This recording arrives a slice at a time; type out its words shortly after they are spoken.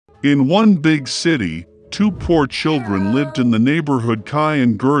In one big city, two poor children lived in the neighborhood, Kai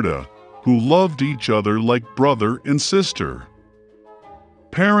and Gerda, who loved each other like brother and sister.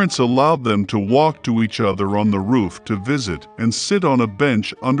 Parents allowed them to walk to each other on the roof to visit and sit on a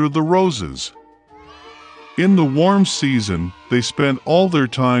bench under the roses. In the warm season, they spent all their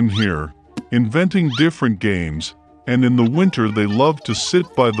time here, inventing different games, and in the winter they loved to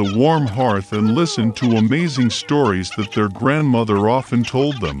sit by the warm hearth and listen to amazing stories that their grandmother often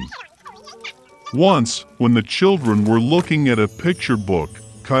told them. Once, when the children were looking at a picture book,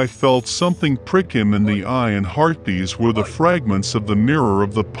 Kai felt something prick him in the eye and heart. These were the fragments of the mirror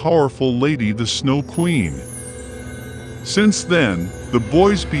of the powerful lady, the Snow Queen. Since then, the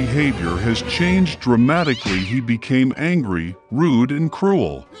boy's behavior has changed dramatically. He became angry, rude, and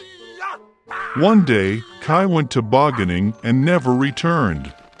cruel. One day, Kai went tobogganing and never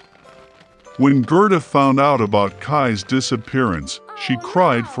returned. When Gerda found out about Kai's disappearance, she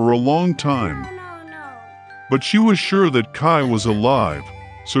cried for a long time. But she was sure that Kai was alive,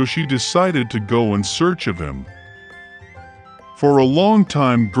 so she decided to go in search of him. For a long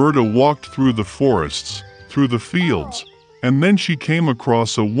time Gerda walked through the forests, through the fields, and then she came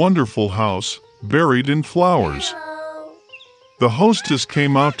across a wonderful house, buried in flowers. The hostess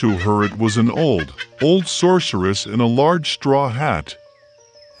came out to her. It was an old sorceress in a large straw hat.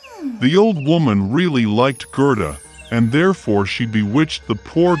 The old woman really liked Gerda, and therefore she bewitched the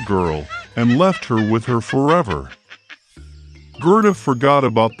poor girl and left her with her forever. Gerda forgot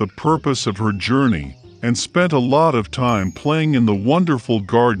about the purpose of her journey and spent a lot of time playing in the wonderful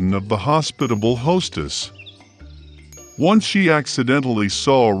garden of the hospitable hostess. Once she accidentally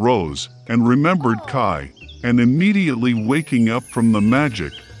saw a rose and remembered Kai, and immediately waking up from the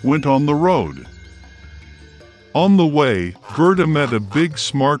magic, went on the road. On the way, Gerda met a big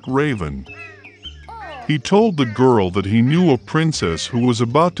smart raven. He told the girl that he knew a princess who was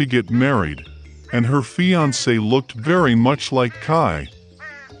about to get married, and her fiancé looked very much like Kai.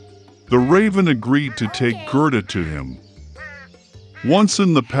 The raven agreed to take Gerda to him. Once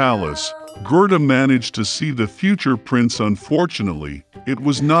in the palace, Gerda managed to see the future prince. Unfortunately, it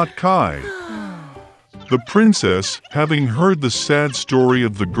was not Kai. The princess, having heard the sad story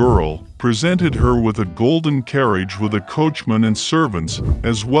of the girl, presented her with a golden carriage with a coachman and servants,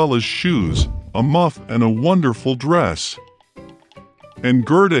 as well as shoes, a muff, and a wonderful dress. And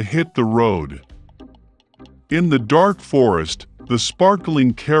Gerda hit the road. In the dark forest, the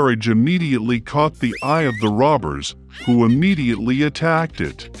sparkling carriage immediately caught the eye of the robbers, who immediately attacked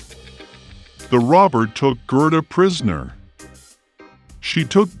it. The robber took Gerda prisoner. She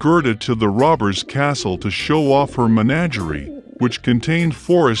took Gerda to the robber's castle to show off her menagerie, which contained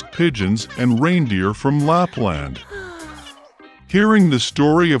forest pigeons and reindeer from Lapland. Hearing the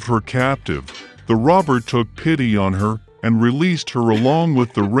story of her captive, the robber took pity on her and released her along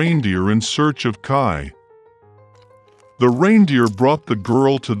with the reindeer in search of Kai. The reindeer brought the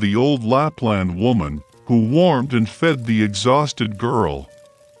girl to the old Lapland woman, who warmed and fed the exhausted girl.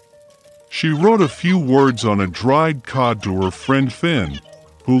 She wrote a few words on a dried cod to her friend Finn,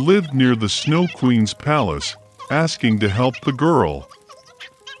 who lived near the Snow Queen's palace, asking to help the girl.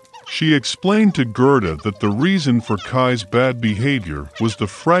 She explained to Gerda that the reason for Kai's bad behavior was the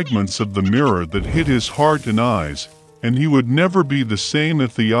fragments of the mirror that hit his heart and eyes, and he would never be the same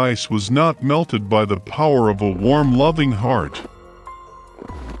if the ice was not melted by the power of a warm, loving heart.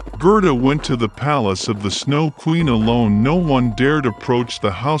 Gerda went to the palace of the Snow Queen alone. No one dared approach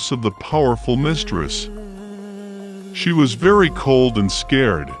the house of the powerful mistress. She was very cold and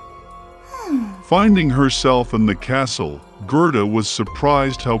scared. Finding herself in the castle, Gerda was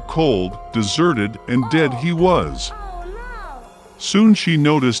surprised how cold, deserted, and dead he was. Soon she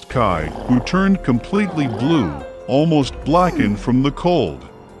noticed Kai, who turned completely blue, almost blackened from the cold.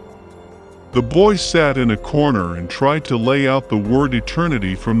 The boy sat in a corner and tried to lay out the word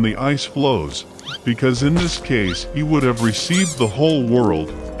eternity from the ice floes, because in this case he would have received the whole world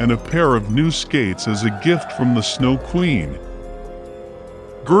and a pair of new skates as a gift from the Snow Queen.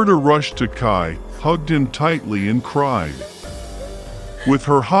 Gerda rushed to Kai, hugged him tightly and cried. With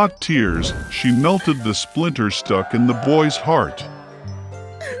her hot tears, she melted the splinter stuck in the boy's heart.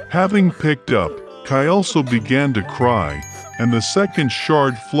 Having picked up, Kai also began to cry, and the second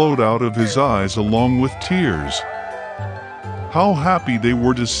shard flowed out of his eyes along with tears. How happy they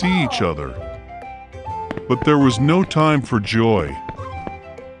were to see each other! But there was no time for joy.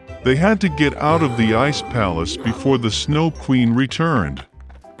 They had to get out of the ice palace before the Snow Queen returned.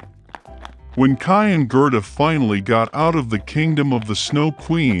 When Kai and Gerda finally got out of the kingdom of the Snow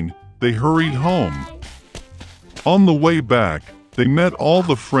Queen, they hurried home. On the way back, they met all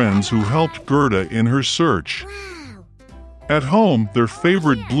the friends who helped Gerda in her search. At home, their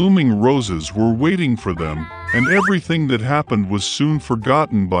favorite blooming roses were waiting for them, and everything that happened was soon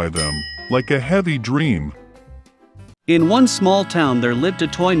forgotten by them, like a heavy dream. In one small town there lived a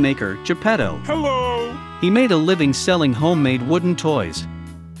toy maker, Geppetto. Hello! He made a living selling homemade wooden toys.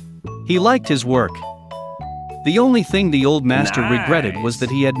 He liked his work. The only thing the old master regretted was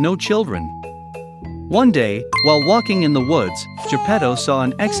that he had no children. One day, while walking in the woods, Geppetto saw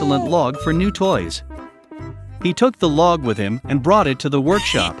an excellent log for new toys. He took the log with him and brought it to the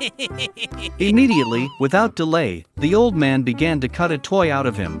workshop. Immediately, without delay, the old man began to cut a toy out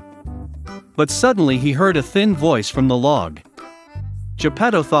of him. But suddenly he heard a thin voice from the log.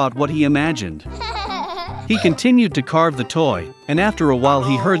 Geppetto thought what he imagined. He continued to carve the toy, and after a while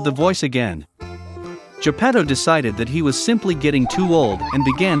he heard the voice again. Geppetto decided that he was simply getting too old and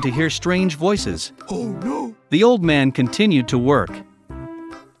began to hear strange voices. Oh no! The old man continued to work.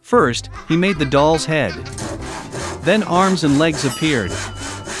 First, he made the doll's head. Then arms and legs appeared.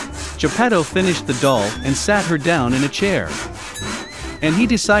 Geppetto finished the doll and sat her down in a chair. And he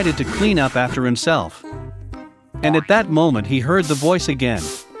decided to clean up after himself. And at that moment he heard the voice again.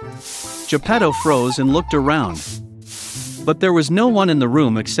 Geppetto froze and looked around. But there was no one in the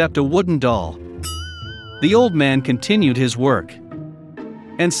room except a wooden doll. The old man continued his work.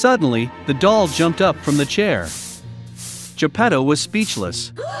 And suddenly, the doll jumped up from the chair. Geppetto was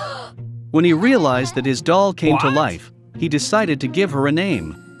speechless. When he realized that his doll came to life, he decided to give her a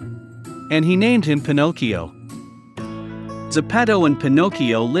name. And he named him Pinocchio. Geppetto and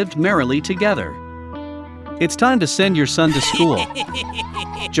Pinocchio lived merrily together. It's time to send your son to school.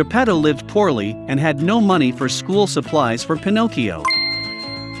 Geppetto lived poorly and had no money for school supplies for Pinocchio.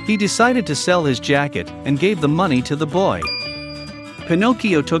 He decided to sell his jacket and gave the money to the boy.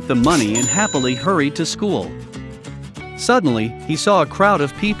 Pinocchio took the money and happily hurried to school. Suddenly, he saw a crowd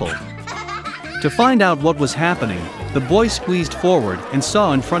of people. To find out what was happening, the boy squeezed forward and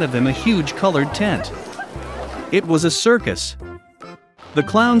saw in front of him a huge colored tent. It was a circus. The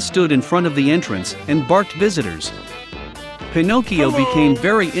clown stood in front of the entrance and barked visitors. Pinocchio became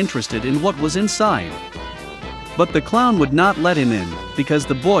very interested in what was inside. But the clown would not let him in, because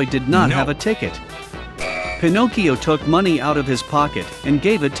the boy did not have a ticket. Pinocchio took money out of his pocket and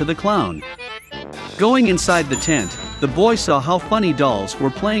gave it to the clown. Going inside the tent, the boy saw how funny dolls were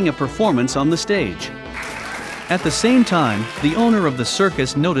playing a performance on the stage. At the same time, the owner of the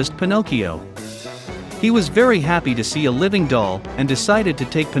circus noticed Pinocchio. He was very happy to see a living doll and decided to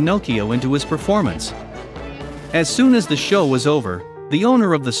take Pinocchio into his performance. As soon as the show was over, the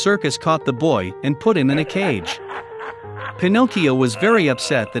owner of the circus caught the boy and put him in a cage. Pinocchio was very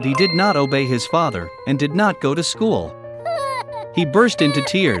upset that he did not obey his father and did not go to school. He burst into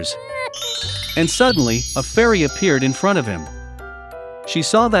tears. And suddenly, a fairy appeared in front of him. She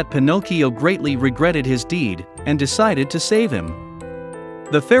saw that Pinocchio greatly regretted his deed and decided to save him.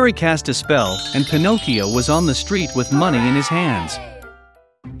 The fairy cast a spell, and Pinocchio was on the street with money in his hands.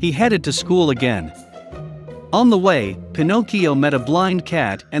 He headed to school again. On the way, Pinocchio met a blind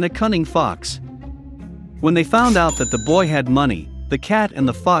cat and a cunning fox. When they found out that the boy had money, the cat and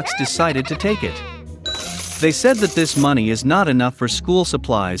the fox decided to take it. They said that this money is not enough for school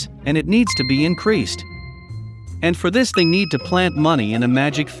supplies and it needs to be increased. And for this they need to plant money in a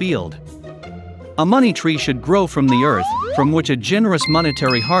magic field. A money tree should grow from the earth, from which a generous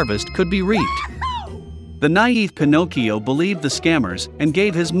monetary harvest could be reaped. The naive Pinocchio believed the scammers and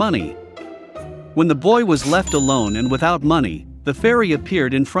gave his money. When the boy was left alone and without money, the fairy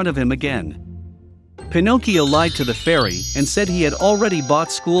appeared in front of him again. Pinocchio lied to the fairy and said he had already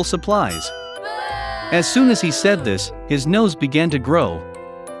bought school supplies. As soon as he said this, his nose began to grow.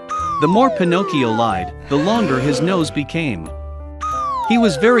 The more Pinocchio lied, the longer his nose became. He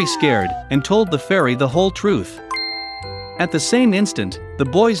was very scared and told the fairy the whole truth. At the same instant, the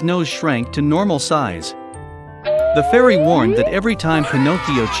boy's nose shrank to normal size. The fairy warned that every time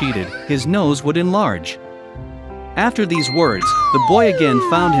Pinocchio cheated, his nose would enlarge. After these words, the boy again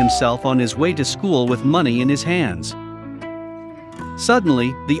found himself on his way to school with money in his hands.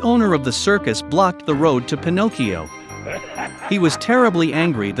 Suddenly, the owner of the circus blocked the road to Pinocchio. He was terribly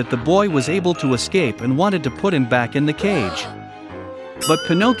angry that the boy was able to escape and wanted to put him back in the cage. But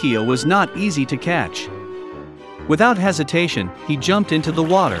Pinocchio was not easy to catch. Without hesitation, he jumped into the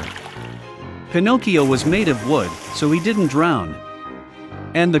water. Pinocchio was made of wood, so he didn't drown.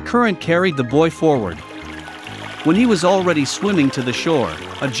 And the current carried the boy forward. When he was already swimming to the shore,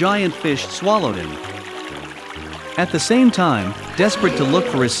 a giant fish swallowed him. At the same time, desperate to look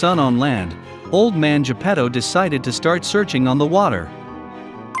for his son on land, old man Geppetto decided to start searching on the water.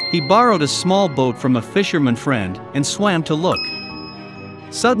 He borrowed a small boat from a fisherman friend and swam to look.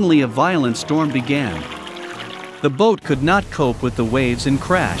 Suddenly a violent storm began. The boat could not cope with the waves and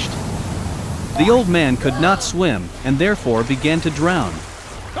crashed. The old man could not swim and therefore began to drown.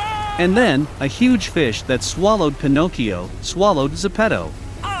 And then, a huge fish that swallowed Pinocchio swallowed Geppetto.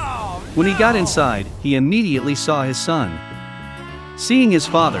 When he got inside, he immediately saw his son. Seeing his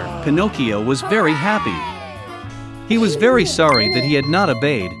father, Pinocchio was very happy. He was very sorry that he had not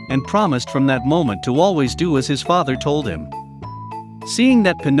obeyed and promised from that moment to always do as his father told him. Seeing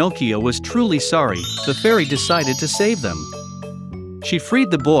that Pinocchio was truly sorry, the fairy decided to save them. She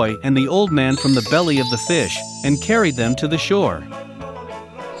freed the boy and the old man from the belly of the fish and carried them to the shore.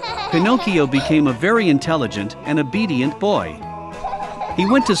 Pinocchio became a very intelligent and obedient boy. He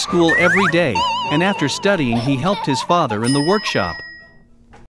went to school every day, and after studying he helped his father in the workshop.